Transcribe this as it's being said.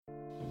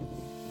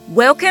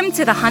Welcome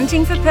to the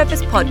Hunting for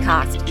Purpose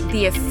podcast,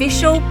 the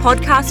official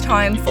podcast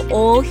home for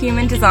all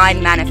human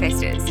design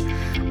manifestors.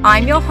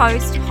 I'm your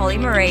host, Holly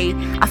Marie,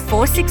 a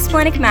 4/6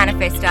 splenic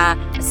manifestor,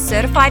 a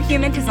certified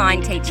human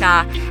design teacher,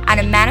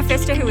 and a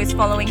manifestor who is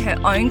following her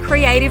own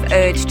creative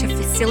urge to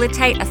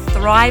facilitate a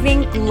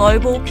thriving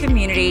global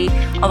community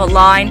of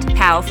aligned,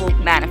 powerful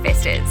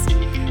manifestors.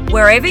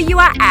 Wherever you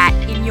are at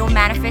in your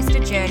manifestor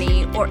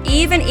journey, or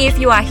even if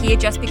you are here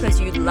just because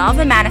you love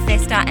a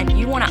manifestor and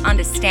you want to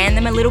understand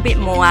them a little bit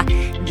more,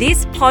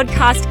 this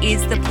podcast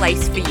is the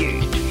place for you.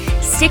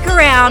 Stick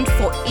around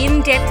for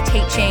in-depth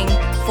teaching,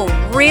 for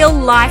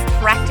real-life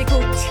practical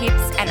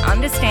tips and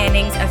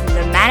understandings of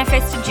the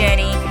manifestor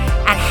journey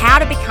and how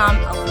to become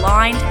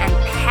aligned and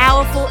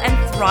powerful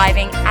and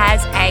thriving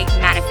as a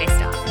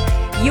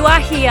manifestor. You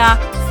are here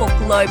for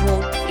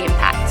global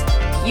impact.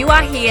 You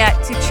are here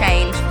to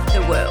change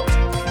the world.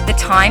 The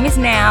time is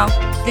now.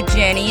 The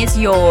journey is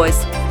yours.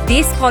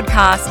 This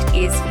podcast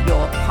is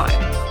your home.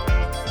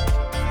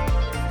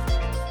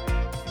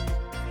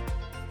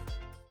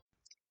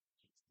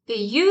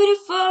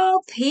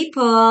 Beautiful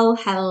people,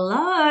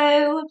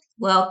 hello.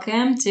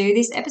 Welcome to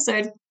this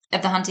episode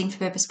of the Hunting for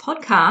Purpose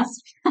podcast.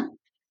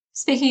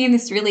 Speaking in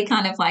this really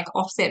kind of like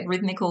offset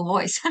rhythmical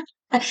voice.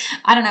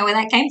 I don't know where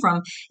that came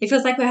from. It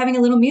feels like we're having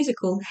a little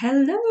musical.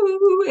 Hello,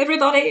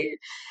 everybody.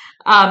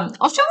 Often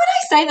when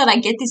I say that, I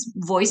get this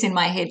voice in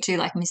my head too,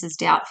 like Mrs.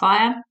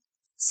 Doubtfire.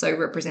 So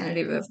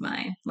representative of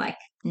my like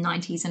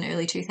 90s and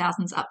early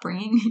 2000s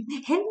upbringing.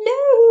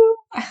 Hello.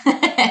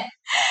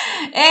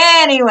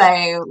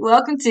 Anyway,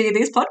 welcome to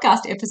this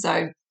podcast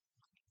episode.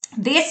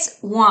 This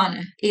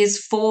one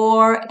is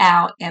for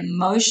our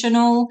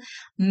emotional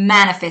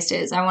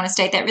manifestors. I want to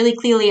state that really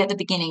clearly at the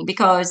beginning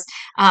because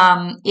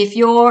if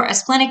you're a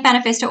splenic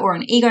manifestor or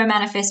an ego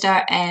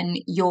manifestor and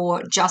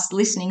you're just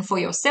listening for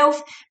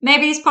yourself,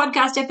 maybe this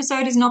podcast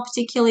episode is not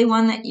particularly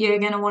one that you're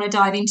going to want to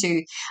dive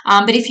into.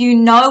 But if you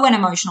know an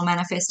emotional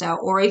manifestor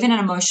or even an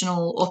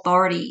emotional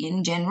authority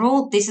in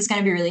general, this is going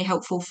to be really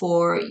helpful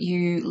for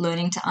you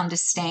learning to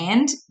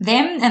understand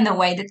them and the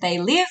way that they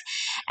live.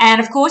 And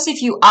of course,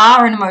 if you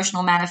are an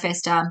emotional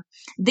manifestor,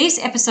 this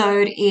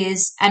episode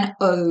is an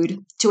ode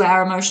to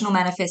our emotional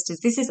manifestors.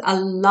 This is a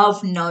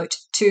love note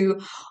to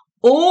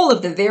all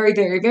of the very,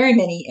 very, very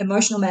many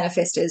emotional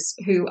manifestors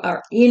who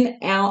are in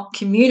our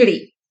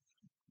community.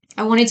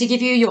 I wanted to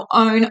give you your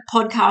own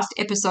podcast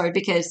episode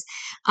because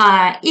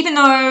even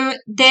though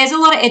there's a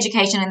lot of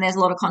education and there's a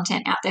lot of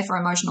content out there for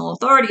emotional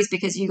authorities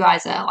because you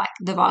guys are like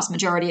the vast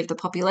majority of the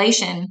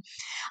population,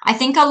 I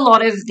think a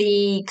lot of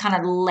the kind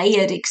of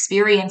layered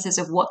experiences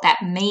of what that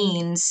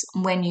means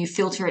when you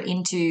filter it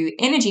into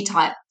energy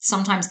type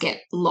sometimes get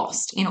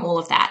lost in all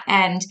of that.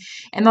 And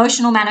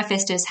emotional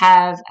manifestors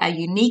have a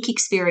unique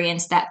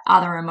experience that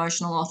other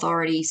emotional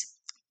authorities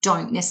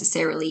don't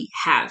necessarily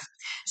have.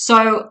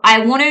 So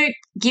I want to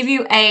give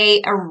you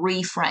a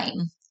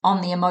reframe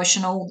on the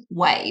emotional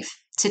wave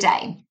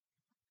today.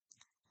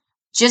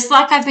 Just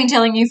like I've been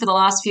telling you for the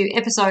last few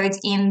episodes,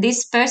 in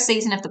this first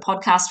season of the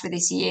podcast for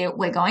this year,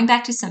 we're going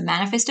back to some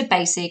manifestor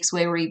basics.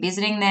 We're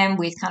revisiting them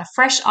with kind of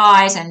fresh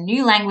eyes and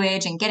new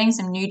language and getting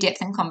some new depth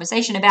and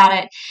conversation about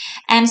it.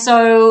 And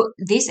so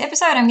this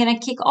episode, I'm going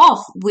to kick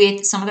off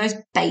with some of those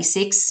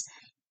basics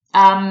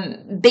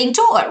being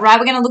taught, right?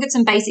 We're going to look at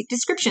some basic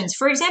descriptions.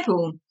 For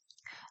example,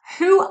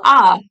 who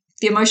are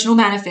the emotional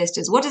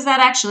manifestors? What does that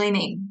actually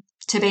mean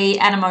to be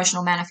an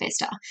emotional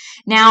manifestor?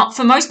 Now,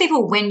 for most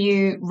people, when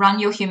you run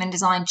your human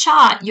design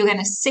chart, you're going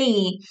to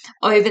see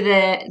over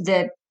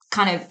the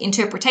kind of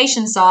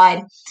interpretation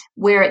side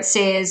where it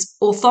says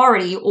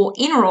authority or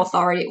inner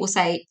authority, it will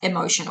say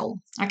emotional.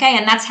 Okay.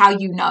 And that's how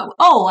you know,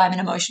 oh, I'm an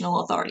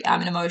emotional authority.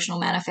 I'm an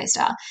emotional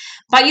manifestor.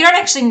 But you don't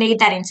actually need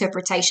that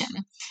interpretation.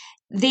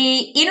 The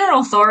inner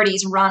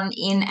authorities run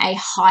in a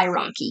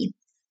hierarchy.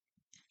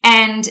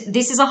 And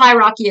this is a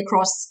hierarchy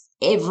across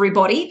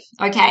everybody,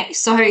 okay?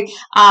 So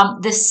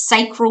the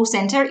sacral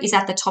center is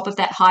at the top of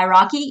that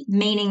hierarchy,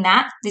 meaning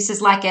that this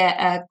is like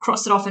a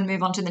cross it off and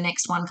move on to the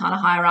next one kind of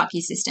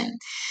hierarchy system.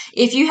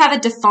 If you have a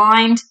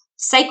defined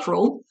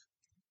sacral,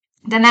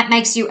 then that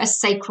makes you a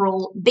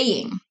sacral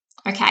being,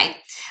 okay?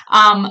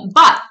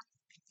 But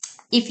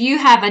if you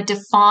have a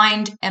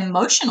defined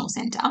emotional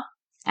center,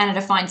 and a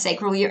defined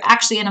sacral, you're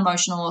actually an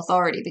emotional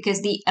authority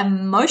because the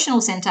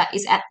emotional center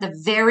is at the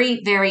very,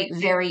 very,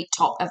 very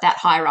top of that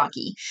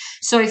hierarchy.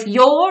 So if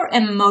your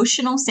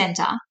emotional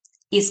center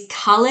is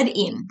colored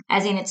in,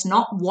 as in it's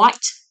not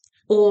white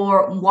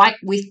or white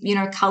with,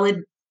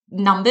 colored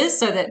numbers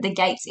so that the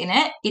gates in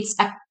it, it's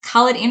a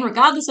colored in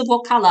regardless of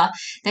what color,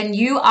 then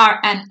you are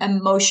an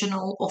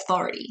emotional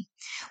authority.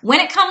 When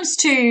it comes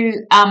to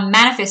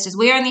manifestors,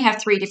 we only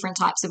have 3 different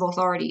types of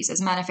authorities as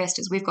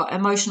manifestors. We've got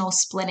emotional,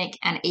 splenic,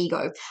 and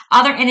ego.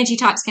 Other energy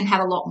types can have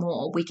a lot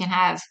more. We can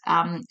have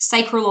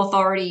sacral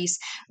authorities.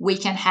 We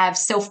can have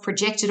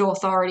self-projected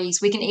authorities.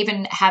 We can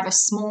even have a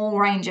small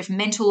range of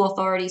mental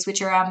authorities,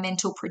 which are our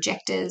mental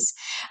projectors.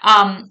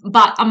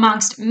 But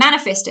amongst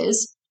manifestors,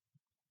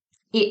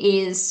 it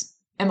is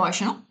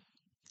emotional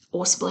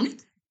or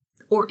splenic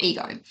or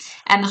ego.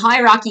 And the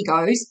hierarchy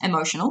goes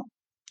emotional,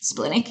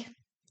 splenic,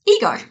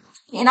 ego.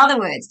 In other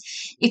words,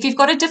 if you've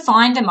got a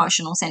defined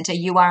emotional center,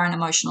 you are an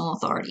emotional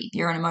authority.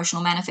 You're an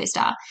emotional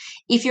manifestor.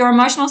 If your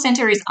emotional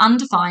center is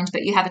undefined,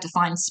 but you have a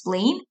defined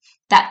spleen,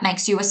 that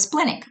makes you a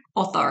splenic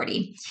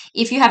authority.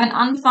 If you have an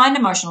undefined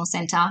emotional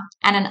center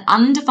and an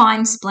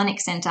undefined splenic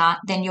center,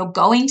 then you're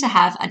going to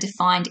have a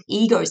defined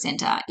ego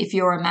center if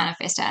you're a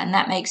manifestor, and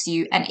that makes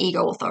you an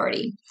ego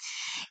authority.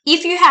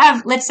 If you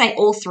have, let's say,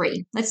 all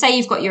three, let's say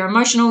you've got your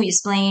emotional, your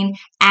spleen,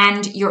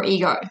 and your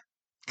ego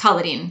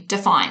colored in,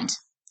 defined,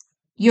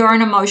 you're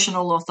an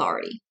emotional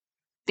authority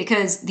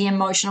because the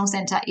emotional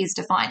center is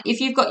defined.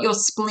 If you've got your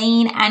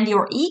spleen and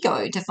your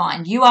ego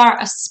defined, you are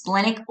a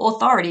splenic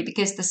authority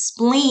because the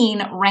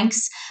spleen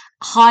ranks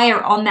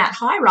higher on that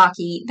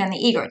hierarchy than the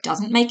ego. It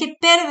doesn't make it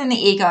better than the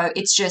ego.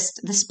 It's just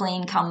the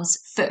spleen comes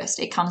first.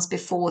 It comes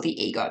before the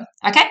ego.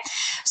 Okay.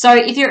 So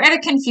if you're ever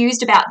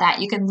confused about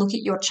that, you can look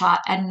at your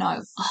chart and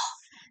know,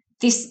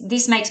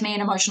 this makes me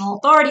an emotional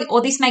authority,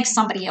 or this makes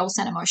somebody else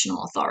an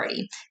emotional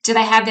authority. Do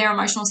they have their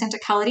emotional center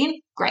colored in?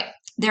 Great.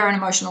 They're an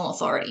emotional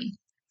authority.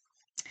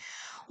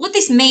 What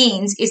this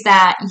means is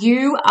that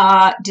you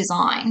are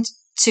designed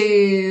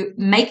to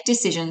make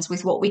decisions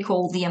with what we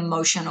call the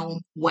emotional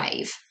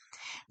wave.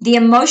 The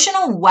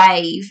emotional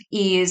wave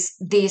is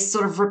this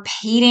sort of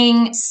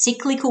repeating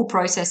cyclical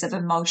process of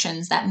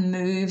emotions that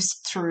moves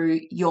through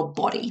your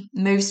body,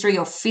 moves through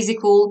your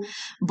physical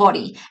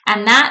body.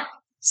 And that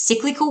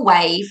cyclical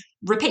wave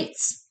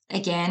repeats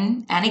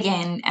again and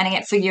again and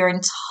again for your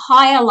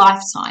entire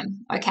lifetime,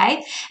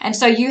 okay? And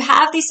so you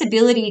have this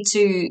ability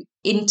to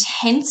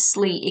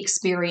intensely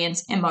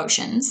experience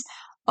emotions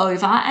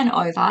over and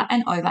over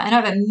and over and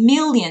over,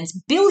 millions,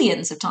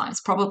 billions of times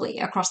probably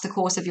across the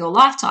course of your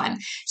lifetime.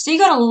 So you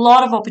got a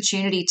lot of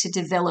opportunity to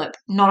develop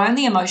not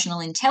only emotional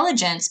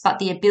intelligence, but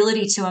the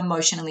ability to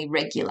emotionally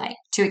regulate,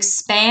 to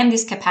expand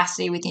this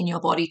capacity within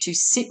your body to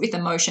sit with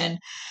emotion,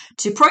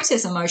 to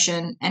process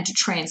emotion, and to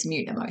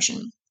transmute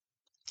emotion.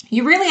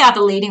 You really are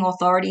the leading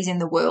authorities in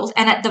the world.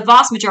 And at the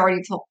vast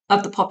majority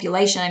of the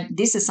population,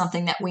 this is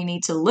something that we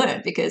need to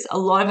learn because a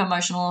lot of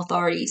emotional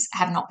authorities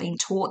have not been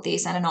taught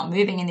this and are not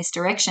moving in this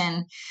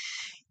direction.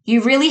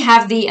 You really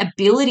have the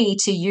ability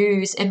to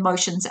use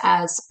emotions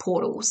as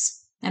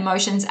portals,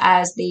 emotions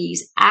as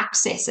these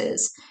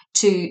accesses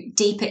to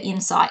deeper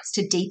insights,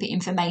 to deeper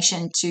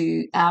information,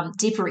 to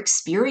deeper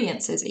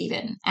experiences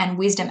even, and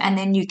wisdom. And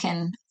then you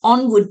can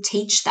onward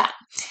teach that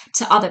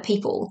to other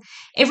people.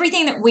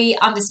 Everything that we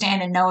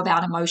understand and know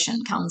about emotion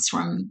comes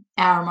from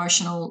our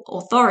emotional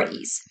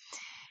authorities.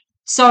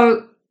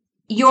 So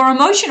your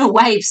emotional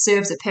wave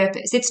serves a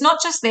purpose. It's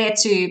not just there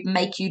to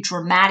make you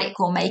dramatic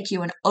or make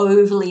you an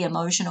overly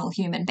emotional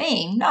human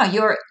being. No,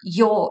 you're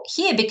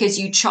here because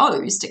you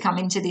chose to come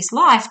into this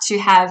life to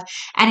have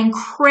an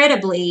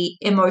incredibly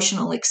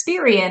emotional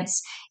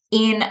experience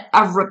in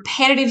a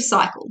repetitive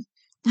cycle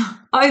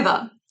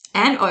over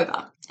and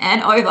over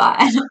and over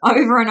and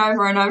over and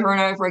over and over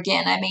and over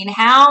again. I mean,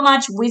 how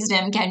much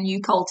wisdom can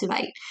you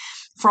cultivate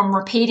from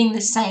repeating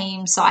the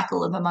same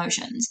cycle of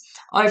emotions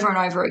over and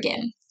over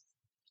again?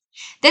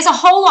 There's a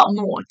whole lot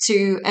more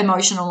to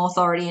emotional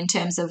authority in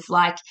terms of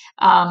like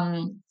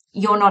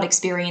you're not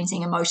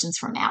experiencing emotions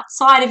from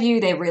outside of you.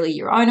 They're really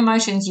your own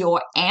emotions.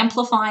 You're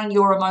amplifying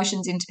your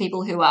emotions into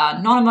people who are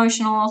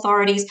non-emotional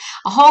authorities,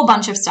 a whole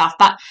bunch of stuff.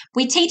 But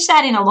we teach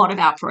that in a lot of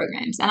our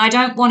programs. And I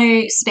don't want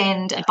to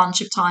spend a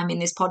bunch of time in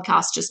this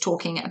podcast just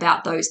talking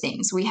about those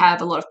things. We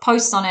have a lot of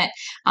posts on it.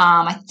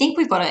 I think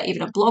we've got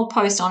even a blog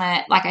post on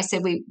it. Like I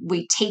said,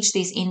 we teach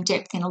this in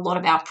depth in a lot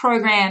of our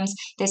programs.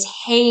 There's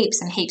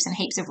heaps and heaps and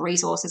heaps of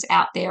resources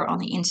out there on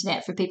the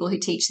internet for people who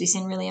teach this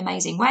in really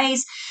amazing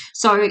ways.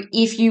 So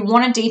if you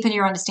want to deepen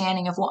your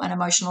understanding of what an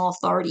emotional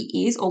authority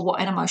is or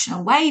what an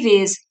emotional wave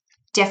is,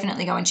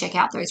 definitely go and check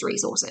out those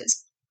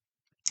resources.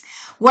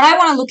 What I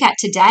want to look at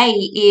today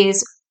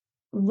is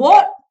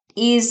what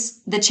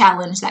is the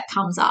challenge that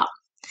comes up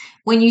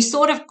when you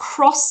sort of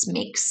cross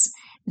mix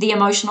the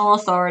emotional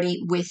authority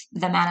with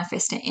the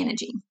manifestor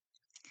energy.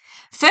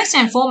 First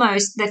and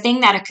foremost, the thing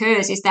that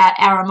occurs is that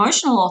our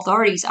emotional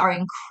authorities are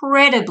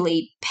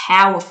incredibly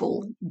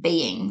powerful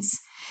beings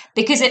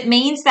because it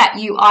means that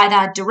you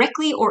either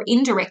directly or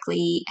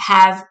indirectly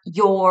have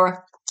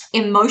your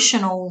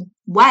emotional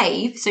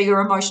wave, so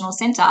your emotional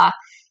center,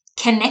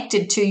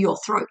 connected to your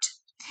throat.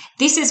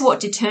 This is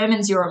what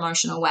determines your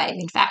emotional wave.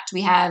 In fact,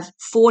 we have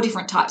 4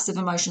 different types of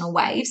emotional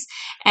waves.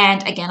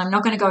 And again, I'm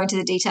not going to go into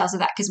the details of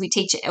that because we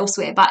teach it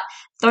elsewhere, but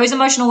those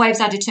emotional waves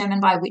are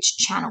determined by which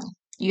channel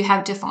you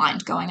have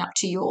defined going up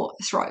to your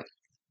throat.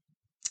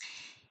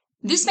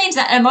 This means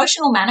that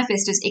emotional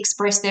manifestors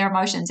express their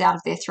emotions out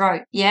of their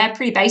throat. Yeah,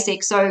 pretty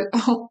basic. So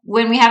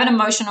when we have a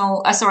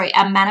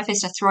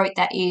manifestor throat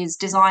that is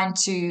designed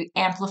to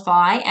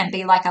amplify and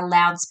be like a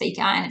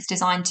loudspeaker, and it's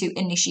designed to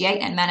initiate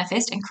and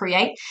manifest and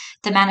create,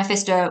 the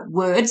manifestor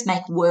words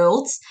make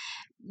worlds.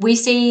 We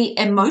see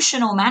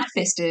emotional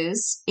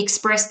manifestors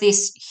express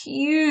this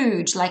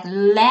huge, like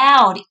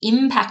loud,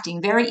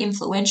 impacting, very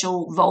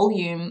influential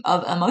volume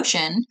of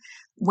emotion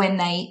when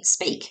they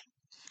speak.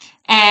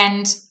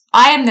 And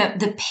I am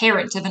the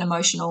parent of an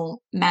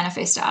emotional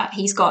manifester.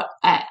 He's got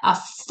a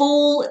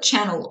full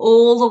channel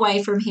all the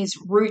way from his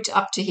root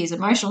up to his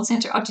emotional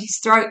center, up to his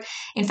throat.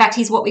 In fact,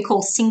 he's what we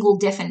call single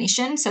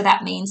definition. So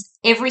that means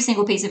every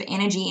single piece of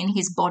energy in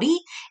his body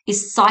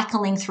is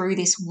cycling through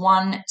this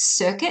one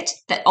circuit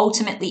that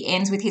ultimately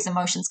ends with his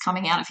emotions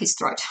coming out of his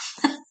throat.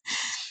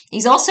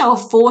 He's also a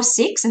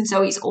 4/6, and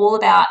so he's all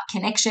about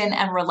connection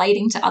and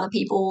relating to other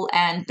people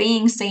and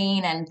being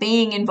seen and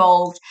being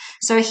involved.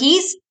 So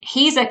he's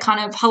a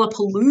kind of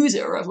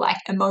hullapalooza of like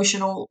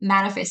emotional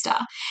manifester.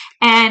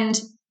 And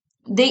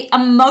the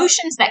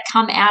emotions that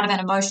come out of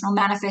an emotional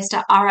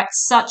manifester are at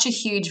such a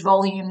huge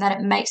volume that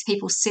it makes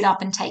people sit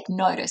up and take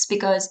notice,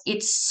 because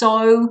it's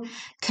so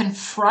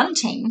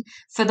confronting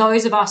for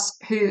those of us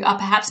who are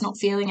perhaps not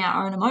feeling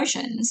our own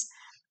emotions,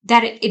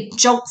 that it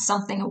jolts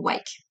something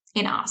awake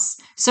in us.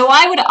 So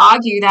I would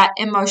argue that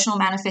emotional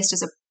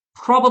manifestors are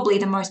probably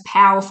the most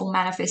powerful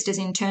manifestors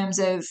in terms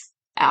of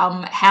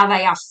how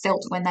they are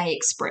felt when they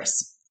express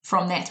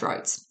from their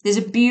throats. There's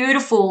a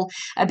beautiful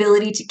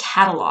ability to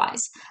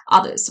catalyze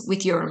others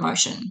with your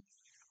emotion.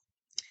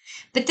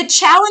 But the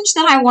challenge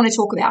that I want to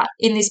talk about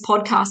in this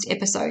podcast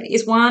episode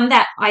is one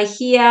that I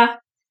hear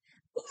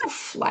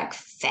like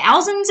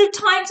thousands of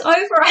times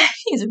over.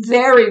 It's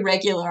very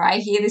regular. I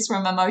hear this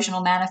from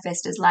emotional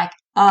manifestors like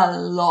a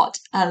lot.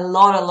 And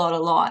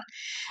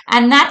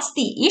that's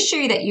the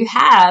issue that you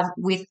have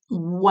with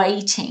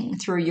waiting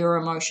through your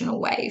emotional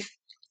wave.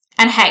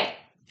 And hey,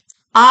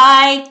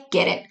 I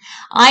get it.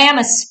 I am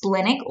a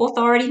splenic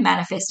authority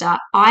manifester.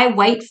 I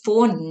wait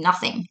for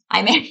nothing.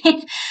 I mean,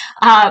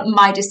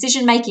 my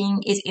decision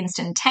making is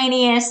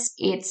instantaneous.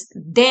 It's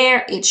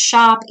there. It's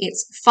sharp.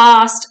 It's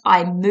fast.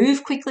 I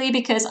move quickly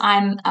because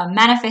I'm a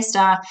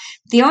manifester.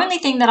 The only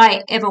thing that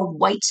I ever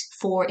wait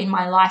for in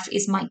my life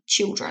is my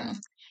children.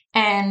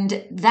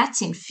 And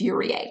that's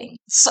infuriating.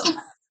 So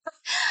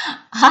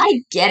I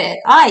get it.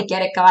 I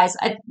get it, guys.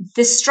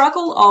 The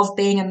struggle of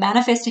being a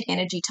manifesting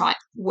energy type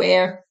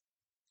where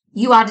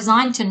you are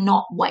designed to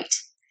not wait.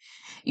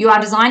 You are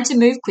designed to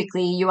move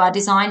quickly. You are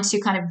designed to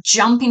kind of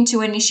jump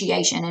into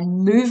initiation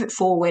and move it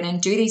forward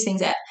and do these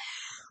things at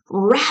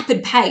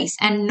rapid pace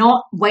and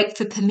not wait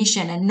for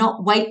permission and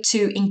not wait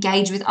to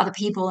engage with other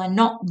people and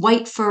not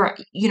wait for,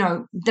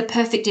 the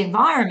perfect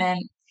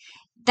environment.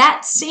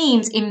 That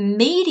seems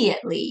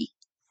immediately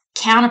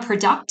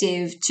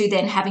counterproductive to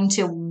then having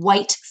to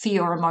wait for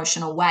your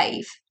emotional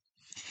wave.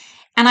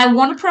 And I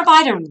want to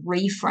provide a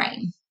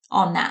reframe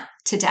on that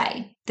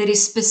today that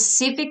is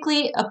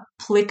specifically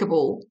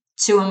applicable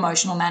to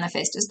emotional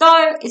manifestors,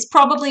 though it's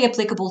probably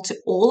applicable to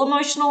all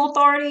emotional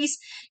authorities.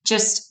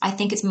 Just I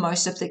think it's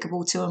most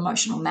applicable to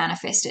emotional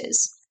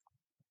manifestors.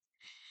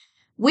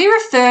 We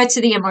refer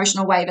to the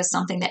emotional wave as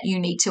something that you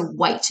need to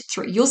wait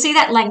through. You'll see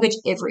that language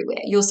everywhere.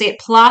 You'll see it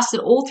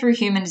plastered all through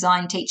human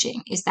design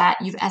teaching, is that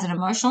as an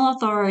emotional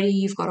authority,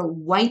 you've got to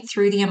wait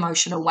through the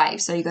emotional wave.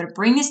 So you've got to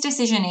bring this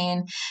decision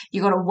in.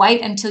 You've got to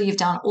wait until you've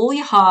done all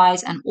your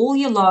highs and all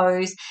your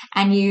lows,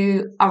 and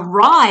you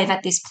arrive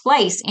at this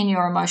place in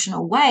your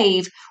emotional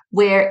wave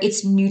where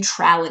it's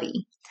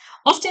neutrality.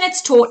 Often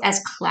it's taught as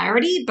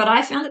clarity, but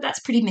I found that that's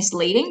pretty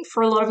misleading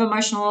for a lot of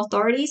emotional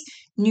authorities.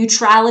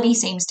 Neutrality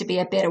seems to be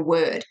a better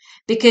word,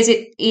 because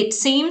it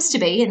seems to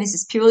be, and this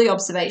is purely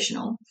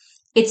observational,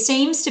 it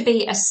seems to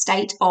be a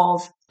state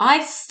of,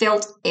 I've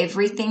felt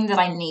everything that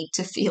I need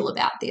to feel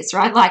about this,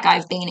 right? Like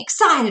I've been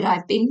excited,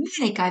 I've been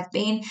manic, I've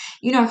been,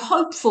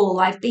 hopeful,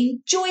 I've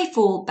been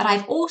joyful, but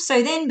I've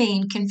also then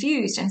been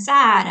confused and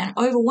sad and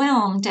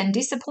overwhelmed and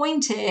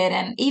disappointed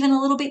and even a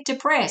little bit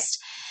depressed.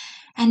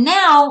 And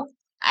now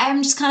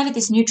I'm just kind of at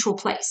this neutral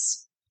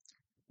place.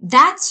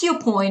 That's your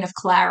point of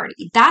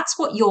clarity. That's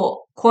what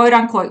you're quote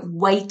unquote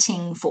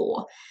waiting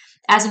for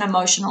as an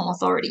emotional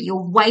authority.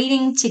 You're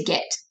waiting to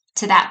get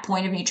to that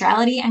point of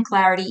neutrality and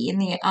clarity in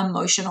the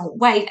emotional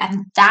wave.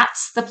 And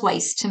that's the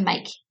place to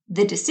make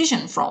the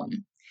decision from.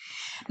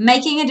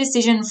 Making a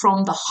decision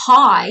from the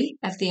high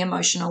of the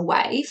emotional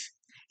wave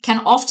can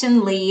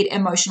often lead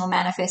emotional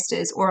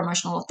manifestors or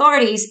emotional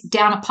authorities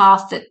down a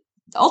path that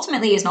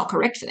ultimately is not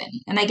correct for them.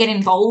 And they get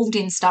involved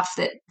in stuff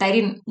that they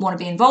didn't want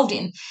to be involved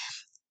in.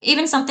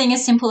 Even something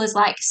as simple as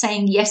like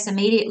saying yes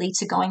immediately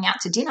to going out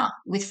to dinner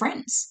with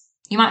friends.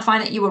 You might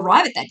find that you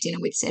arrive at that dinner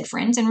with said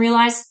friends and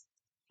realize,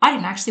 I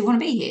didn't actually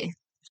want to be here.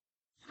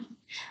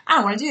 I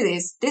don't want to do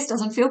this. This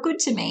doesn't feel good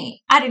to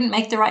me. I didn't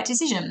make the right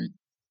decision.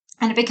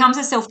 And it becomes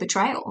a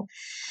self-betrayal.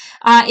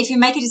 If you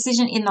make a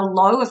decision in the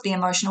low of the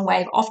emotional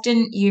wave,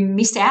 often you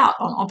miss out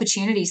on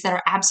opportunities that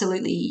are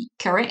absolutely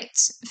correct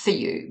for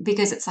you,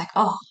 because it's like,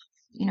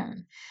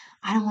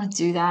 I don't want to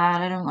do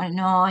that. I don't want to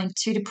know. I'm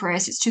too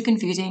depressed. It's too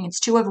confusing. It's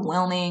too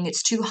overwhelming.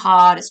 It's too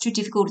hard. It's too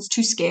difficult. It's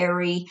too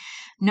scary.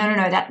 No.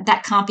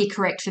 That can't be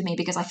correct for me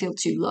because I feel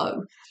too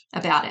low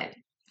about it.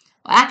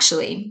 Well,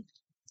 actually,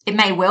 it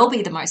may well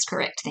be the most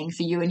correct thing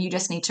for you, and you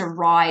just need to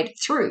ride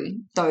through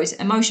those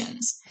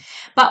emotions.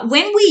 But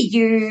when we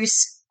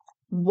use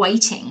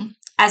waiting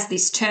as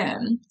this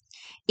term,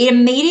 it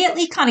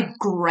immediately kind of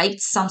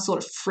grates some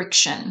sort of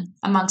friction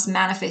amongst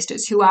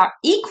manifestors who are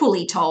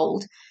equally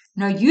told,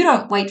 no, you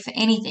don't wait for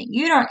anything.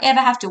 You don't ever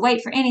have to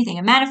wait for anything.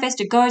 A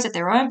manifestor goes at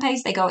their own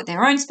pace. They go at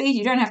their own speed.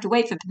 You don't have to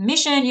wait for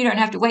permission. You don't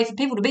have to wait for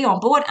people to be on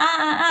board.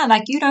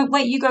 Like you don't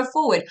wait, you go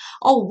forward.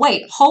 Oh,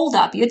 wait, hold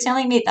up. You're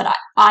telling me that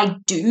I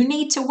do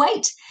need to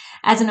wait.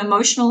 As an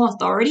emotional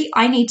authority,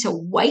 I need to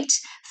wait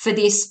for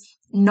this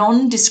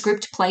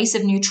nondescript place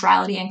of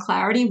neutrality and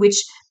clarity,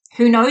 which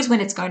who knows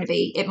when it's going to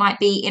be. It might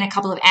be in a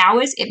couple of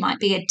hours. It might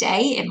be a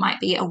day. It might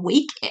be a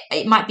week.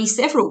 It might be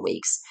several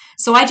weeks.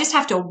 So I just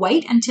have to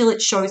wait until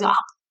it shows up.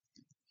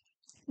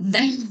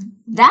 Then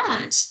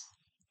that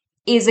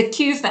is a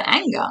cue for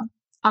anger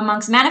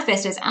amongst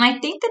manifestors. And I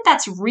think that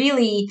that's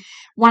really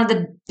one of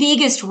the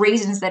biggest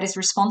reasons that is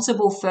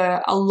responsible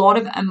for a lot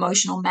of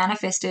emotional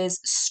manifestors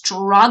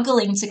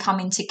struggling to come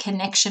into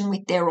connection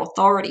with their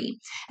authority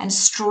and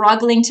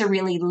struggling to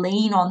really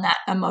lean on that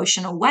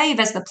emotional wave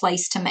as the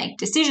place to make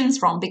decisions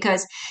from,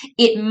 because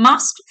it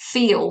must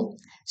feel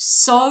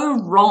so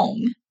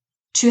wrong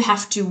to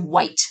have to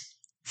wait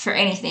for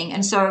anything.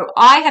 And so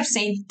I have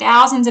seen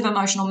thousands of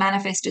emotional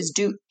manifestors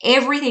do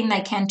everything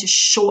they can to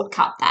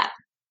shortcut that.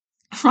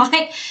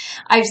 Right?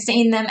 I've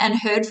seen them and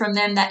heard from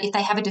them that if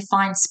they have a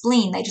defined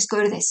spleen, they just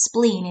go to their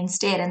spleen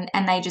instead,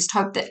 and they just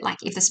hope that, like,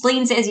 if the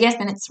spleen says yes,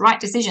 then it's the right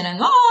decision, and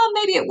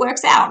maybe it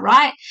works out,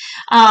 right?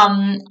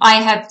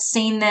 I have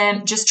seen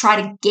them just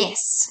try to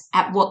guess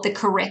at what the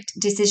correct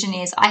decision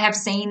is. I have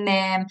seen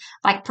them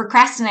like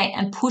procrastinate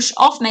and push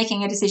off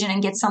making a decision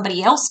and get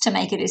somebody else to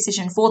make a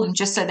decision for them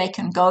just so they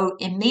can go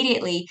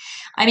immediately.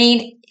 I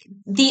mean,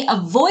 the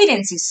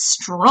avoidance is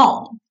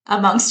strong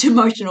amongst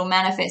emotional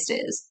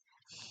manifestors,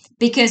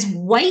 because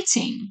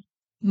waiting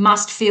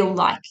must feel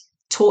like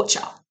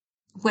torture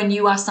when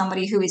you are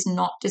somebody who is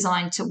not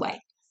designed to wait.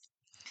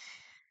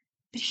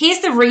 But here's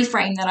the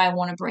reframe that I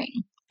want to bring.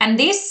 And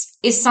this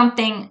is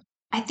something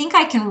I think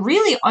I can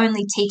really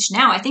only teach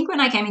now. I think when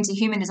I came into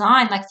human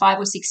design like 5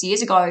 or 6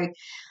 years ago, I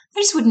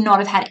just would not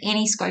have had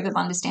any scope of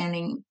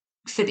understanding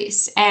for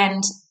this.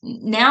 And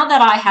now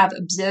that I have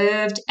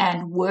observed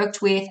and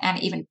worked with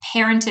and even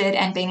parented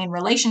and been in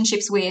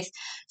relationships with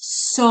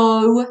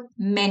so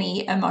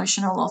many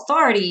emotional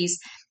authorities,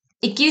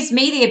 it gives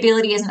me the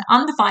ability as an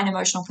undefined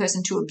emotional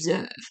person to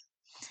observe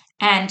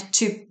and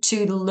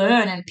to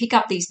learn and pick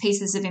up these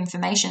pieces of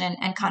information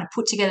and kind of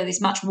put together this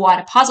much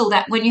wider puzzle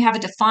that when you have a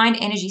defined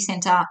energy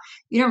center,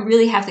 you don't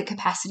really have the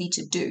capacity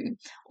to do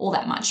all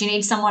that much. You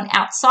need someone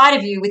outside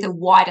of you with a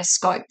wider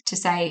scope to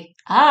say,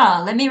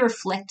 let me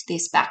reflect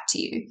this back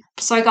to you.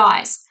 So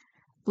guys,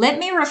 let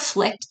me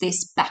reflect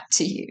this back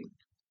to you.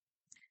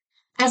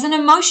 As an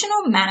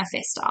emotional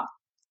manifestor,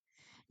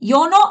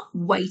 you're not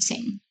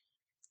waiting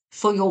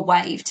for your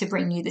wave to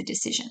bring you the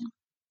decision.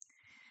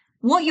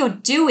 What you're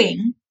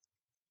doing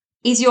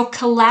is you're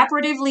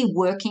collaboratively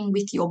working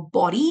with your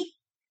body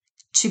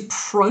to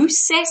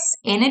process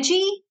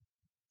energy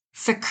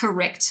for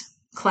correct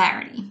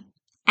clarity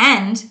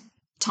and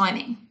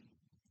timing.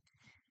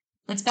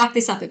 Let's back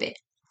this up a bit.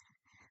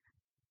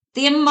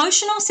 The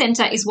emotional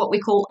center is what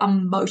we call a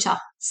motor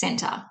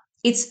center.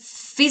 It's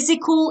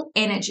physical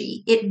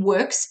energy. It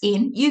works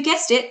in, you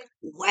guessed it,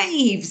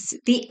 waves.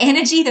 The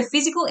energy, the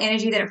physical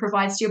energy that it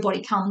provides to your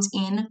body comes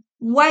in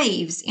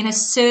waves, in a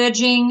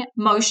surging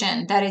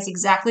motion that is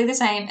exactly the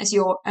same as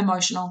your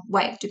emotional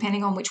wave,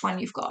 depending on which one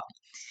you've got.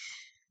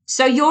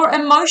 So your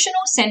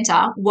emotional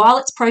center, while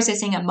it's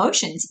processing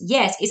emotions,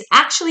 yes, is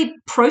actually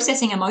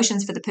processing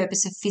emotions for the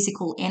purpose of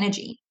physical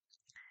energy.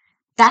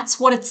 That's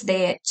what it's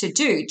there to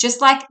do.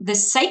 Just like the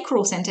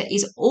sacral center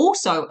is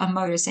also a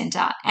motor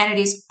center, and it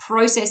is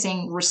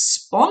processing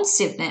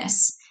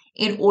responsiveness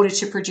in order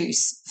to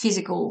produce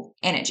physical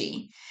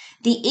energy.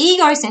 The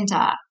ego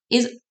center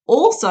is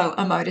also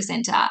a motor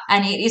center,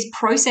 and it is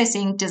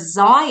processing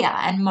desire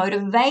and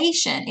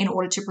motivation in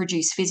order to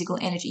produce physical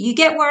energy. You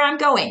get where I'm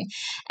going.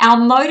 Our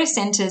motor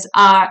centers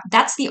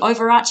that's the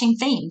overarching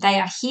theme. They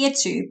are here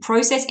to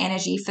process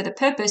energy for the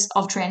purpose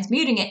of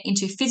transmuting it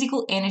into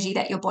physical energy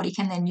that your body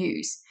can then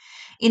use.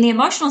 In the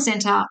emotional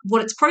center,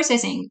 what it's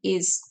processing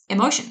is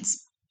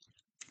emotions.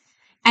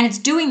 And it's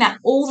doing that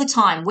all the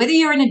time, whether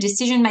you're in a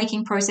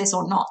decision-making process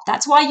or not.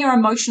 That's why your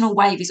emotional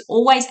wave is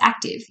always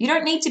active. You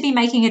don't need to be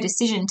making a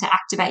decision to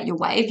activate your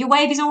wave. Your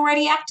wave is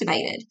already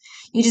activated.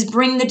 You just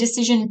bring the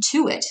decision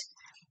to it,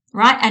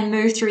 right, and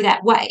move through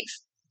that wave.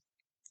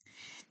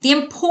 The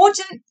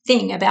important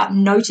thing about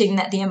noting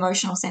that the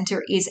emotional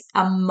center is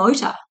a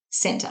motor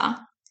center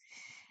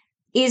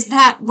is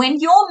that when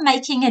you're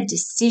making a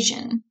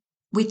decision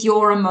with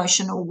your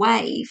emotional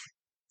wave,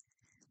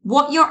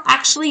 what you're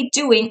actually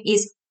doing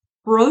is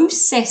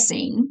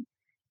processing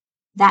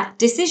that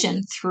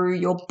decision through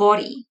your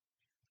body.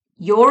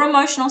 Your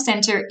emotional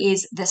center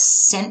is the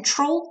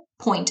central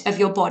point of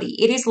your body.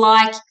 It is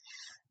like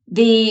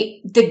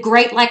the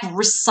great like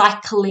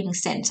recycling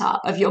center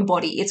of your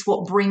body. It's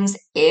what brings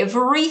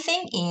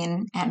everything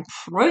in and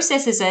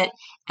processes it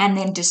and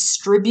then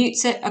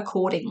distributes it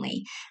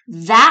accordingly.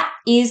 That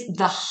is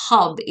the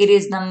hub. It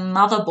is the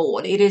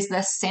motherboard. It is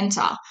the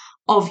center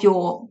of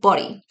your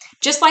body.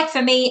 Just like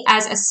for me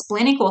as a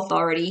splenic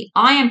authority,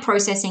 I am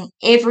processing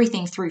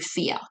everything through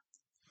fear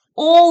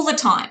all the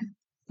time.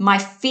 My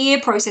fear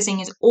processing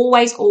is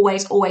always,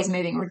 always, always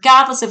moving,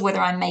 regardless of whether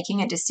I'm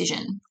making a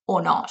decision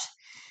or not.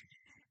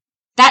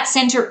 That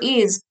center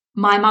is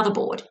my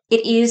motherboard.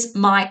 It is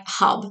my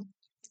hub.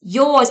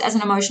 Yours as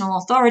an emotional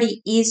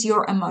authority is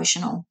your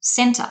emotional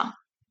center.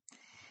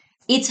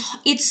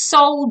 Its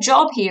sole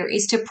job here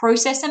is to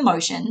process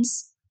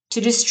emotions,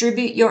 to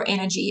distribute your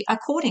energy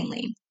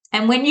accordingly.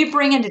 And when you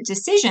bring in a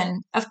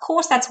decision, of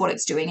course, that's what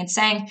it's doing. It's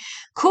saying,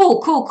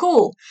 cool, cool,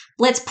 cool.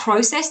 Let's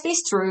process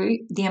this through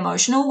the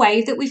emotional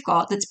wave that we've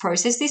got. Let's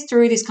process this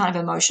through this kind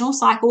of emotional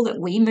cycle that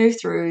we move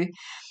through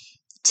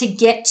to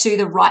get to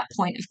the right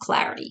point of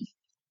clarity.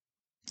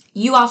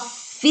 You are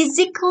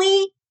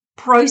physically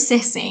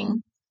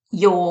processing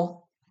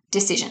your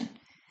decision.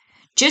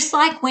 Just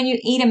like when you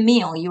eat a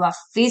meal, you are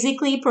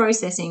physically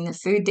processing the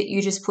food that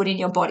you just put in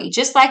your body.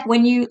 Just like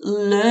when you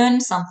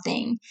learn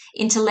something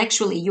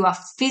intellectually, you are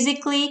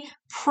physically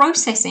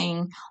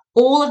processing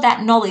all of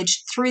that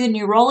knowledge through the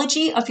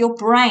neurology of your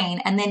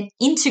brain and then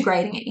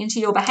integrating it into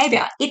your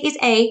behavior. It is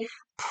a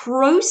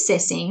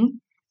processing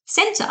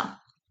center.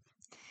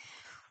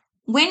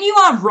 When you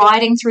are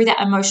riding through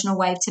that emotional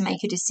wave to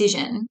make a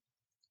decision,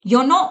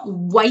 you're not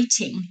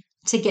waiting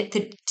to get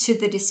to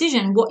the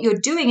decision. What you're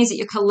doing is that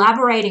you're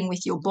collaborating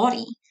with your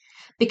body,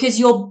 because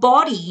your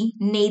body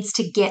needs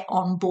to get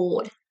on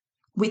board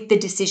with the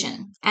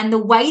decision. And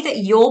the way that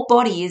your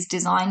body is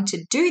designed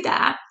to do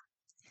that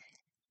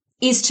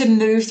is to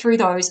move through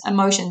those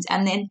emotions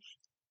and then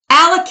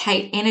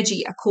allocate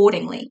energy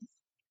accordingly.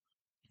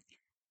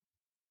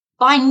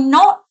 By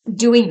not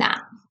doing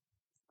that,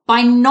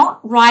 by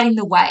not riding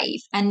the wave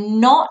and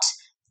not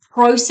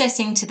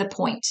processing to the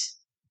point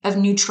of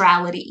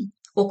neutrality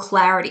or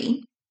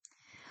clarity,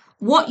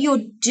 what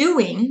you're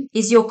doing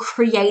is you're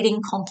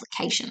creating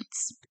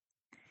complications.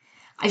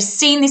 I've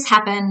seen this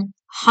happen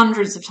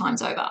hundreds of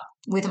times over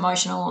with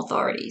emotional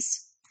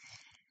authorities.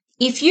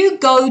 If you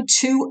go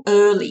too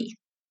early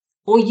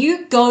or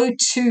you go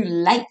too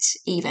late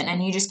even,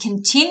 and you just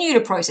continue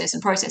to process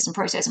and process and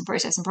process and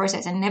process and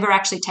process and never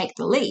actually take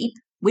the leap,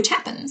 which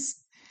happens,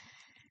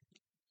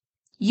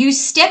 you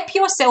step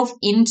yourself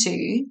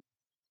into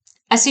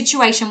a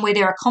situation where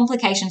there are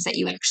complications that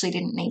you actually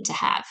didn't need to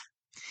have.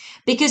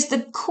 Because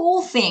the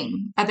cool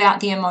thing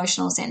about the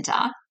emotional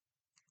center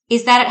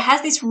is that it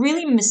has this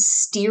really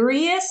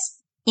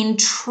mysterious,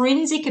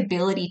 intrinsic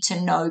ability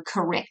to know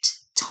correct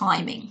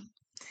timing.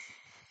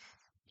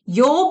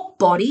 Your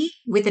body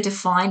with a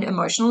defined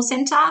emotional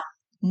center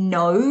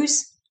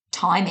knows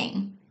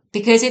timing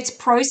because it's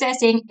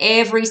processing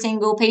every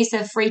single piece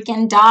of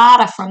freaking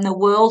data from the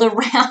world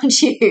around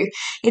you.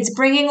 It's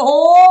bringing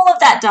all of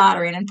that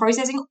data in and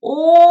processing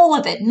all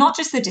of it, not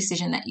just the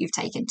decision that you've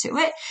taken to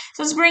it.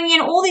 So it's bringing in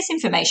all this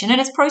information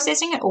and it's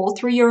processing it all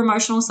through your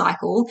emotional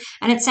cycle.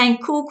 And it's saying,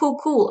 cool, cool,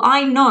 cool.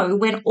 I know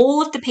when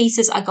all of the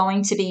pieces are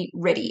going to be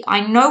ready.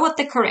 I know what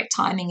the correct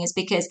timing is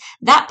because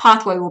that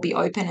pathway will be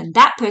open and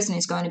that person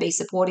is going to be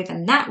supportive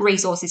and that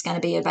resource is going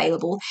to be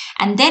available.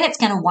 And then it's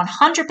going to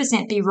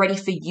 100% be ready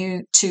for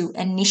you to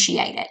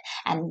initiate it.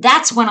 And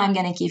that's when I'm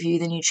going to give you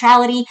the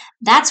neutrality.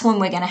 That's when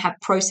we're going to have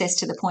process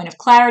to the point of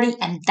clarity.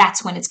 And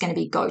that's when it's going to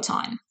be go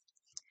time.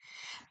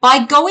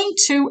 By going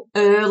too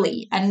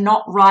early and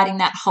not riding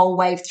that whole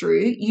wave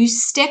through, you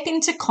step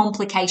into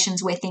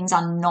complications where things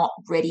are not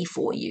ready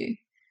for you.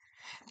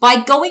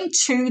 By going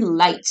too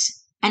late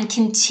and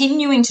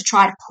continuing to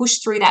try to push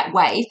through that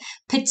wave,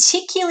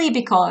 particularly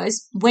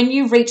because when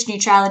you reach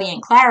neutrality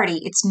and clarity,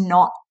 it's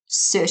not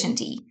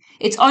certainty.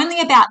 It's only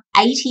about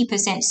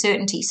 80%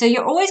 certainty. So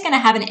you're always going to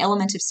have an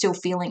element of still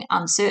feeling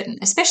uncertain,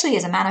 especially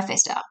as a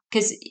manifester,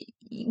 because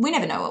we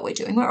never know what we're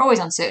doing. We're always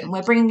uncertain.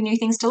 We're bringing new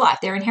things to life.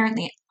 They're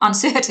inherently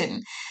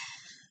uncertain.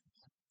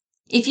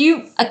 If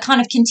you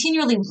kind of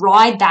continually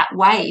ride that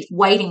wave,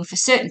 waiting for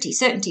certainty,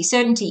 certainty,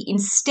 certainty,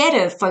 instead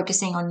of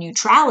focusing on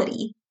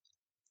neutrality,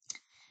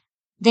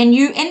 then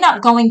you end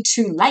up going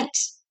too late.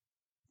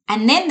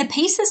 And then the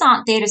pieces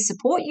aren't there to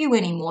support you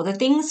anymore. The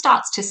thing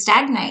starts to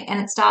stagnate and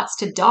it starts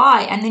to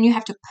die. And then you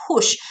have to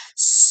push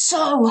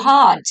so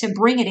hard to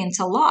bring it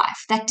into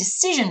life. That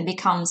decision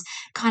becomes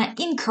kind of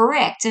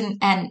incorrect and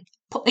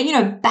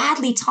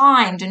badly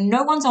timed, and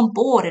no one's on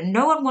board and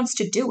no one wants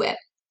to do it.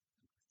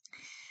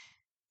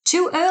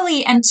 Too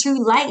early and too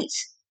late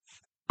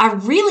are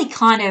really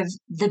kind of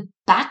the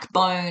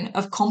backbone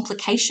of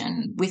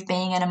complication with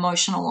being an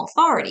emotional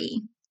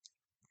authority.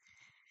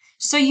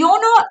 So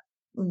you're not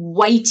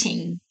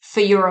waiting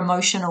for your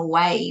emotional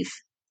wave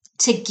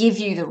to give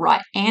you the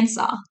right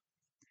answer.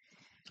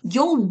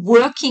 You're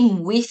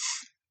working with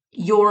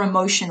your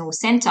emotional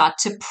center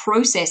to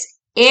process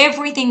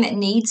everything that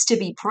needs to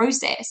be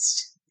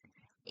processed,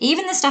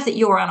 even the stuff that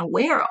you're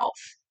unaware of,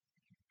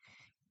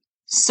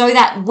 so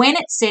that when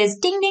it says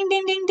ding, ding,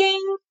 ding, ding,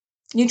 ding,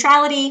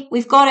 neutrality,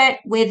 we've got it,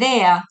 we're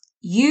there,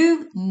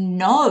 you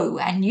know,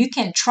 and you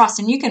can trust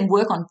and you can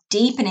work on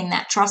deepening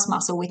that trust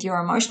muscle with your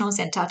emotional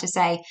center to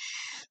say,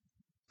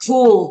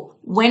 Cool.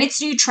 When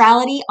it's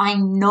neutrality, I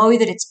know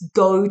that it's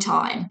go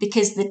time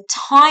because the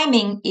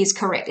timing is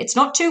correct. It's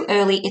not too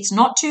early. It's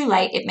not too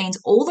late. It means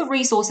all the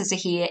resources are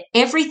here.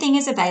 Everything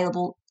is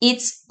available.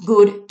 It's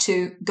good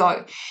to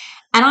go.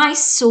 And I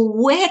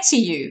swear to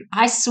you,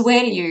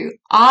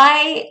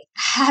 I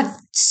have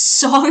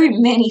so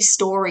many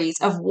stories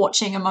of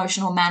watching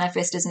emotional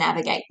manifestors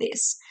navigate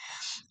this,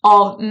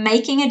 of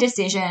making a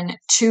decision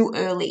too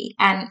early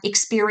and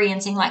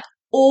experiencing like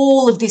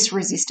all of this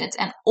resistance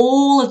and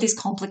all of this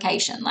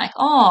complication. Like,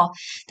 oh,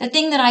 the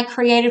thing that I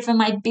created for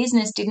my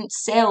business didn't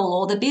sell,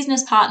 or the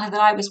business partner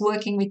that I was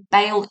working with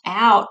bailed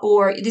out,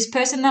 or this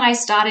person that I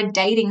started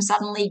dating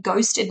suddenly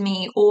ghosted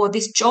me, or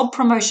this job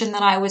promotion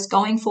that I was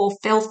going for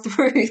fell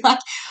through. Like,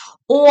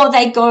 or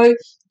they go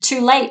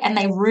too late and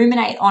they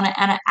ruminate on it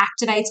and it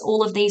activates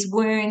all of these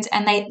wounds,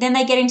 and then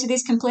they get into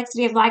this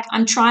complexity of like,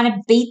 I'm trying to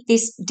beat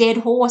this dead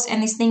horse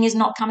and this thing is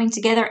not coming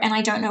together and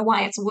I don't know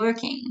why it's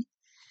working.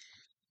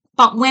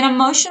 But when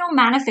emotional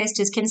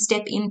manifestors can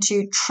step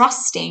into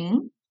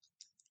trusting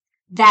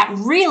that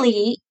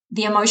really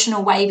the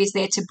emotional wave is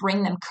there to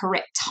bring them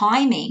correct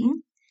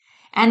timing,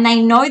 and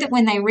they know that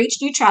when they reach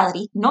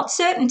neutrality, not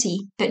certainty,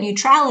 but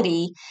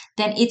neutrality,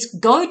 then it's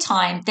go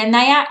time, then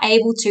they are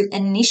able to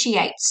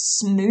initiate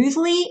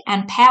smoothly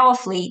and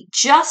powerfully,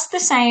 just the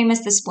same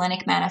as the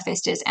splenic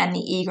manifestors and the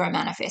ego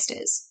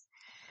manifestors.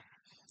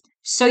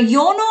 So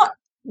you're not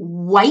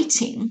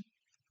waiting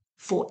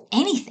for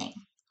anything.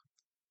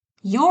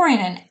 You're in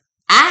an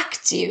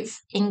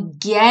active,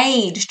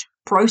 engaged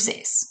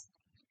process.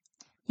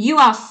 You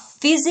are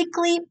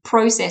physically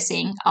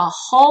processing a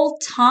whole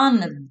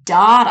ton of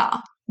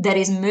data that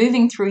is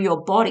moving through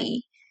your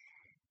body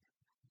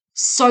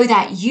so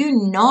that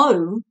you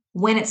know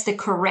when it's the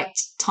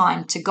correct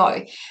time to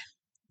go.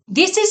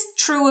 This is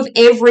true of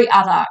every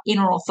other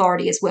inner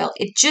authority as well.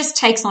 It just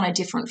takes on a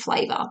different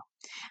flavor.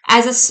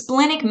 As a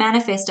splenic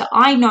manifestor,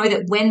 I know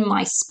that when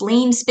my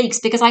spleen speaks,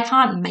 because I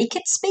can't make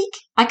it speak,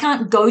 I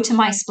can't go to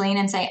my spleen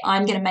and say,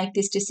 I'm going to make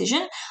this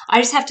decision.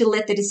 I just have to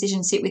let the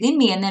decision sit within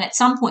me. And then at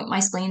some point, my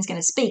spleen's going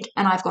to speak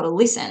and I've got to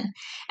listen.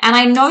 And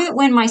I know that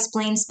when my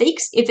spleen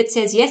speaks, if it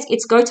says yes,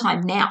 it's go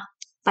time now.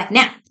 Like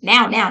now.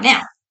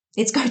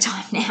 It's go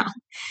time now.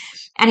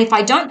 And if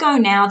I don't go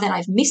now, then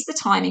I've missed the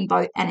timing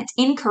boat and it's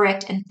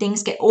incorrect and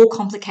things get all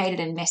complicated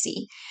and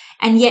messy.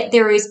 And yet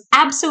there is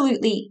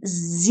absolutely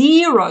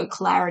zero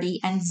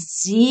clarity and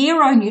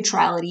zero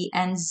neutrality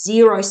and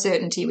zero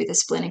certainty with a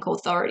splenic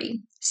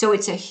authority. So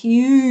it's a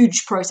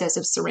huge process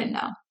of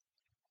surrender.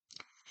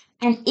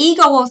 And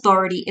ego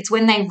authority, it's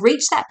when they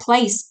reach that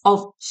place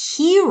of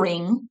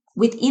hearing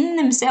within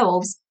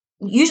themselves,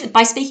 usually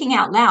by speaking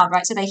out loud,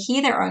 right? So they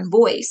hear their own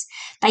voice.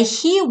 They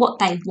hear what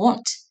they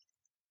want.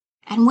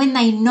 And when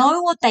they know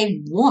what they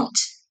want,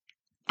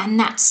 and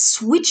that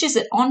switches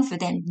it on for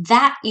them,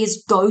 that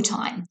is go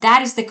time.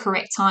 That is the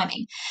correct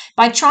timing.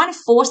 By trying to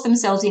force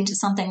themselves into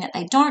something that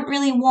they don't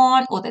really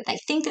want, or that they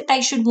think that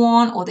they should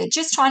want, or they're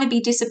just trying to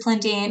be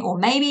disciplined in, or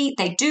maybe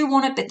they do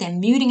want it, but they're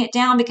muting it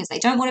down because they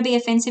don't want to be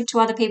offensive to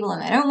other people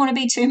and they don't want to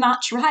be too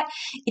much, right?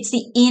 It's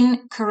the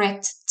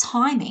incorrect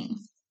timing.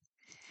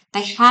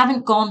 They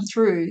haven't gone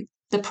through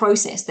the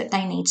process that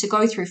they need to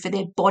go through for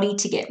their body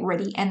to get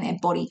ready and their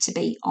body to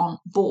be on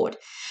board.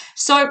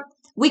 So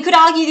we could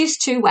argue this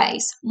two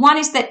ways. One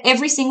is that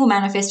every single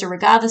manifestor,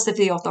 regardless of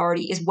the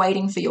authority, is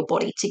waiting for your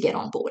body to get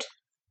on board.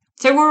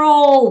 So we're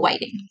all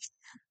waiting.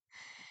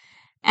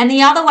 And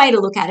the other way to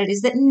look at it is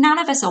that none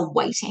of us are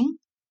waiting.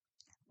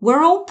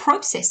 We're all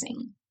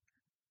processing.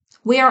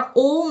 We are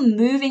all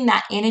moving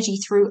that energy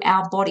through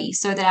our body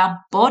so that our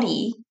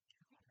body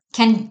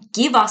can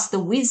give us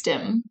the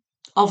wisdom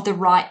of the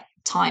right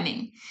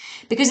timing.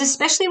 Because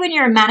especially when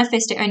you're a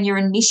manifestor and you're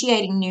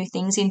initiating new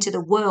things into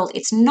the world,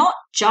 it's not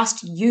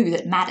just you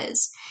that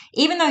matters.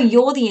 Even though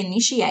you're the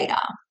initiator,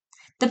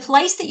 the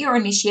place that you're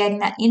initiating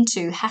that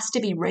into has to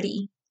be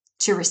ready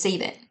to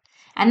receive it.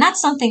 And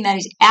that's something that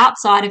is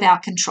outside of our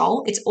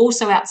control. It's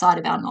also outside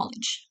of our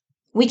knowledge.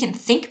 We can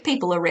think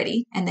people are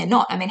ready and they're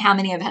not. I mean, how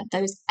many of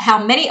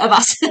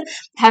us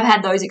have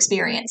had those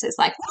experiences?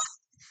 Like,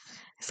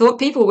 thought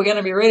people were going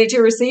to be ready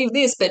to receive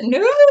this, but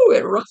no,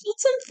 it ruffled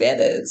some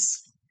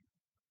feathers.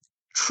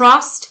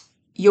 Trust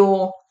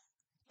your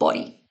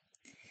body.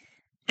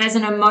 As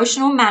an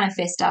emotional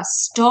manifestor,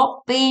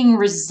 stop being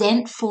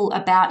resentful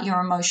about your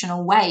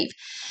emotional wave.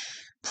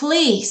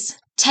 Please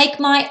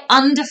take my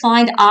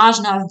undefined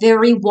ajna,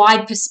 very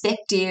wide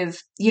perspective,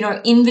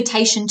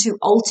 invitation to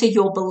alter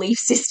your belief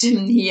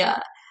system here.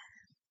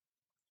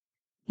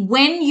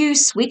 When you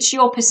switch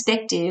your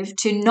perspective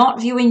to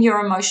not viewing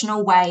your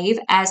emotional wave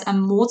as a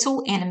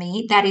mortal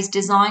enemy that is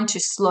designed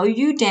to slow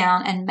you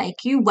down and make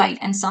you wait,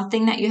 and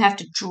something that you have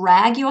to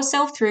drag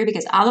yourself through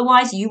because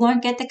otherwise you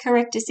won't get the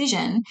correct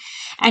decision,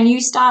 and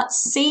you start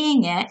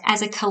seeing it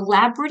as a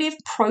collaborative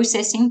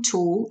processing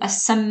tool, a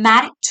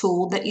somatic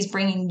tool that is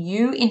bringing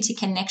you into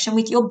connection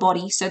with your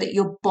body so that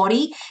your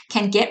body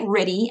can get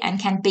ready and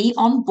can be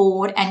on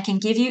board and can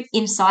give you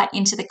insight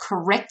into the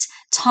correct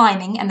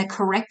timing and the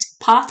correct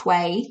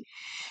pathway,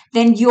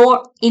 then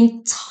your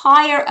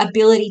entire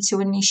ability to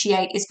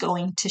initiate is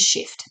going to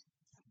shift.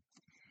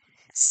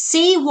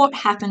 See what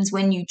happens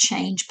when you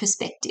change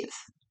perspective.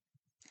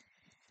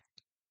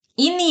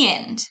 In the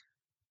end,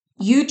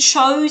 you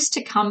chose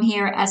to come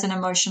here as an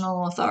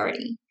emotional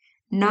authority.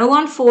 No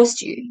one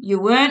forced you. You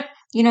weren't,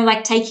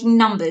 like taking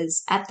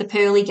numbers at the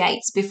pearly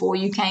gates before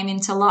you came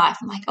into life.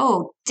 I'm like,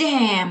 oh,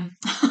 damn,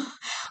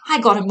 I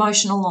got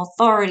emotional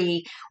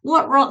authority.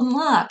 What rotten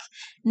luck.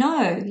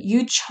 No,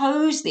 you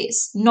chose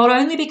this not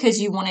only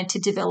because you wanted to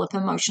develop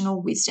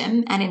emotional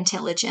wisdom and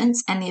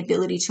intelligence and the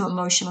ability to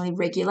emotionally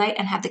regulate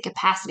and have the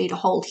capacity to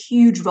hold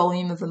huge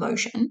volume of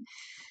emotion,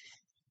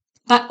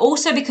 but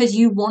also because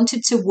you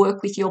wanted to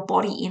work with your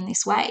body in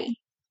this way.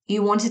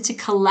 You wanted to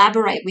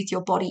collaborate with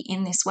your body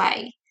in this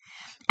way.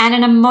 And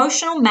an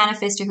emotional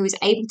manifestor who is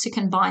able to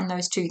combine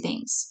those two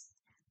things,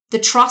 the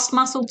trust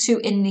muscle to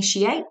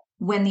initiate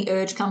when the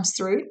urge comes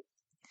through,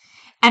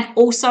 and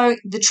also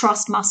the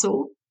trust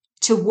muscle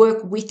to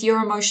work with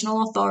your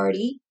emotional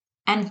authority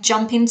and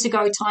jump into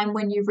go time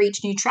when you reach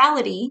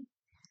neutrality,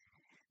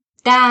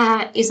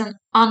 that is an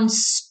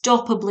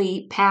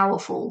unstoppably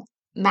powerful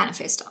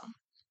manifestor.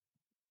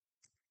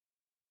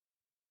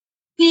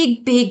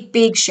 Big, big,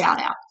 big shout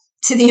out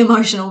to the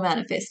emotional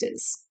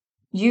manifestors.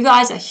 You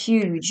guys are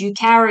huge. You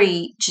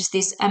carry just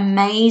this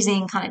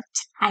amazing kind of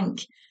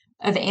tank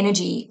of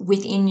energy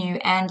within you,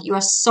 and you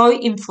are so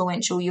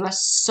influential. You are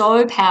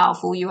so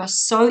powerful. You are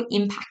so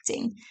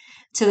impacting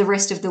to the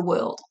rest of the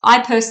world.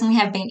 I personally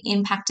have been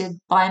impacted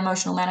by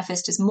emotional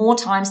manifestors more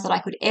times than I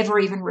could ever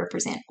even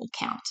represent or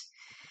count.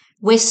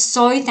 We're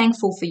so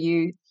thankful for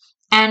you,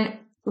 and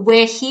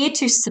we're here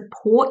to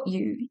support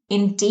you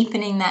in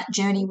deepening that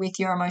journey with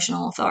your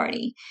emotional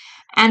authority.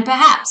 And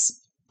perhaps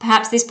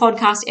this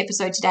podcast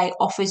episode today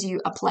offers you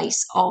a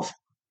place of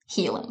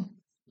healing.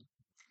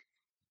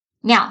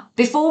 Now,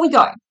 before we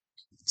go,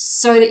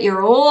 so that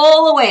you're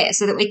all aware,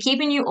 so that we're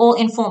keeping you all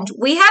informed,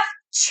 we have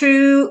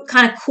two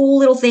kind of cool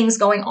little things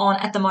going on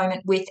at the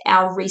moment with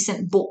our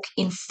recent book,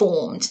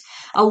 Informed.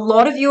 A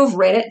lot of you have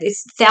read it.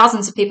 There's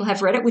thousands of people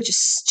have read it, which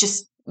is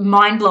just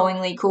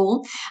mind-blowingly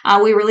cool.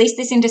 We released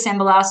this in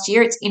December last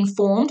year. It's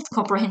Informed,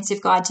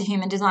 Comprehensive Guide to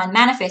Human Design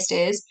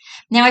Manifestors.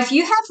 Now, if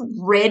you have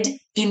read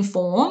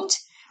Informed,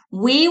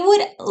 we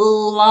would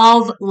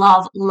love,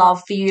 love,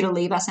 love for you to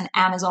leave us an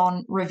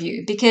Amazon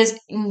review, because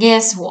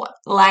guess what?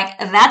 Like,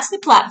 that's the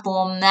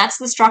platform, that's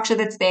the structure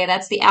that's there,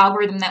 that's the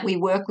algorithm that we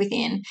work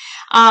within.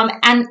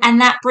 And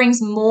that brings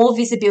more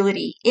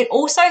visibility. It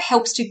also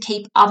helps to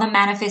keep other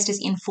manifestors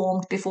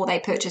informed before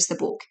they purchase the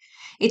book.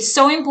 It's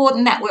so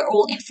important that we're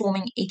all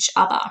informing each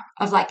other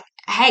of like,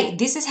 hey,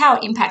 this is how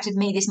it impacted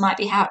me. This might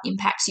be how it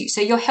impacts you.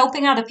 So you're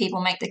helping other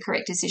people make the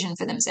correct decision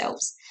for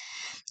themselves.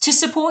 To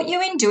support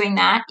you in doing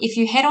that, if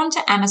you head on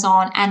to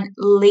Amazon and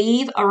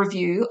leave a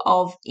review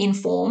of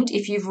Informed,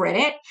 if you've read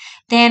it,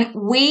 then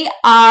we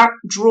are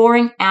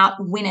drawing out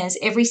winners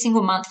every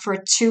single month for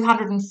a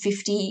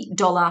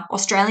 $250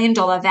 Australian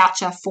dollar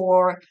voucher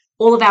for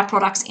all of our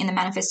products in the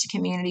Manifestor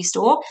Community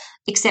Store,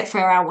 except for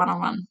our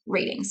one-on-one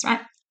readings, right?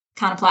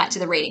 Can't apply it to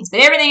the readings,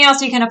 but everything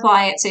else you can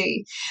apply it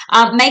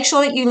to. Make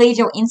sure that you leave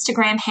your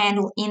Instagram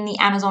handle in the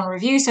Amazon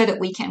review so that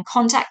we can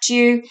contact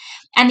you.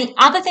 And the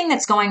other thing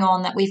that's going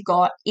on that we've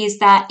got is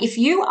that if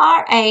you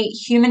are a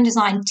human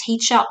design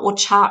teacher or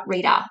chart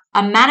reader,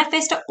 a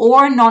manifestor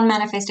or a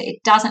non-manifestor,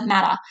 it doesn't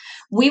matter.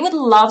 We would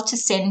love to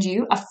send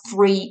you a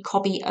free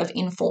copy of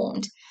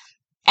Informed.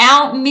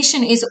 Our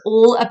mission is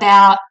all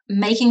about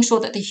making sure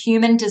that the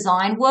human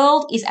design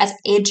world is as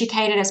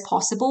educated as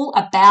possible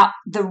about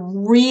the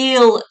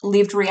real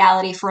lived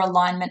reality for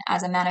alignment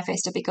as a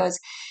manifestor, because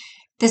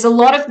there's a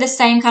lot of the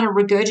same kind of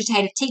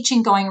regurgitated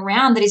teaching going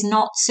around that is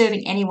not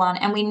serving anyone.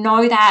 And we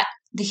know that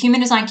the human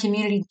design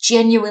community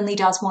genuinely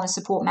does want to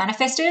support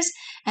manifestors,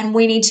 and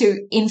we need to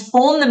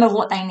inform them of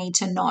what they need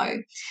to know.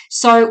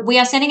 So we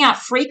are sending out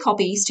free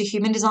copies to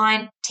human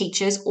design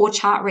teachers or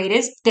chart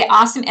readers. There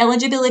are some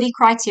eligibility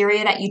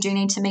criteria that you do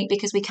need to meet,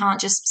 because we can't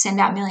just send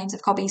out millions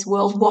of copies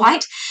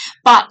worldwide.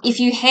 But if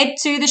you head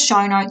to the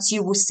show notes,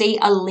 you will see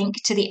a link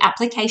to the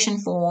application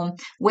form,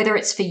 whether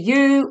it's for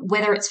you,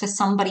 whether it's for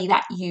somebody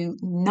that you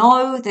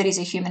know that is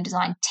a human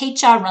design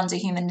teacher, runs a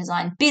human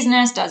design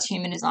business, does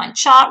human design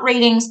chart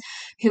readings.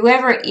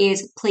 Whoever it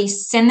is,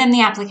 please send them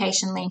the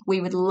application link.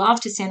 We would love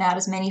to send out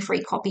as many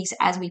free copies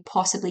as we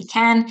possibly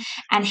can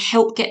and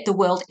help get the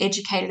world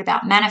educated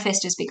about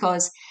manifestors,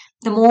 because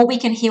the more we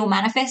can heal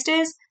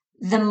manifestors,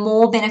 the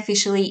more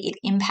beneficially it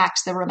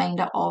impacts the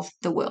remainder of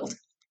the world.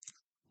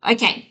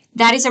 Okay,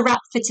 that is a wrap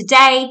for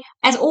today.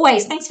 As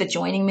always, thanks for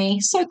joining me.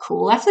 So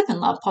cool. I flippin'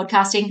 love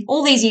podcasting.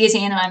 All these years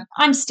in, and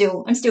I'm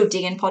still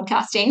digging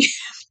podcasting.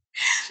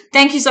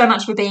 Thank you so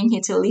much for being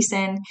here to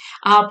listen.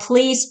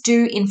 Please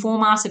do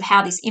inform us of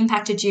how this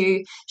impacted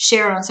you.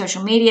 Share it on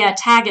social media,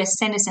 tag us,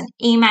 send us an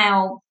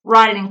email,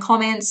 write it in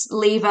comments,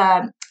 leave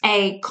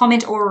a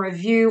comment or a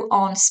review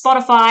on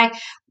Spotify.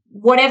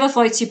 Whatever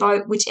floats your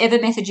boat, whichever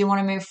method you want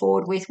to move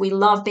forward with. We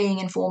love being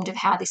informed of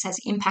how this has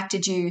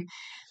impacted you.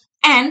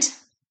 And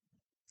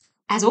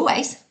as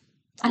always,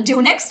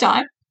 until next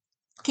time,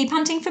 keep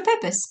hunting for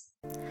purpose.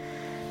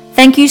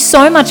 Thank you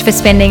so much for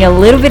spending a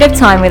little bit of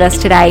time with us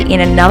today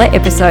in another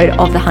episode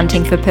of the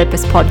Hunting for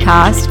Purpose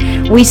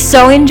podcast. We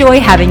so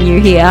enjoy having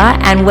you here,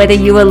 and whether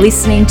you are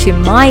listening to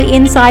my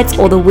insights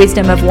or the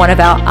wisdom of one of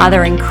our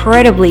other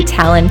incredibly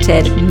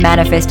talented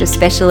manifestor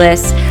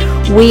specialists,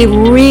 we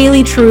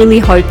really truly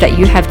hope that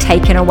you have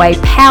taken away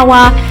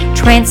power,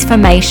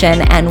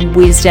 transformation, and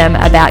wisdom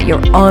about your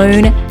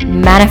own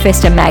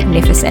manifestor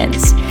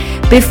magnificence.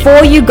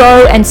 Before you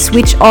go and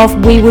switch off,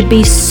 we would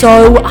be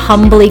so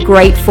humbly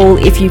grateful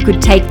if you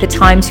could take the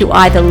time to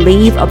either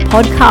leave a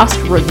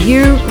podcast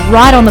review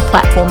right on the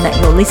platform that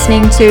you're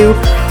listening to,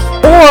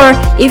 or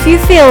if you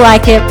feel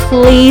like it,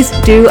 please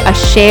do a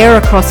share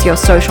across your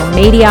social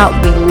media.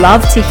 We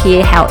love to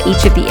hear how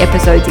each of the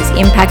episodes is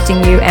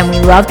impacting you, and we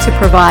love to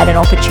provide an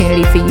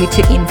opportunity for you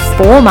to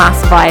inform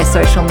us via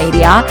social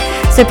media.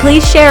 So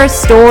please share a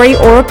story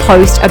or a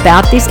post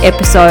about this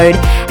episode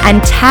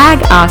and tag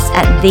us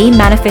at the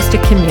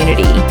Manifestor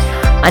Community.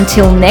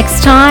 Until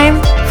next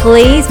time,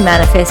 please,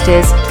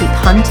 manifestors, keep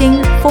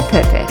hunting for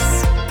purpose.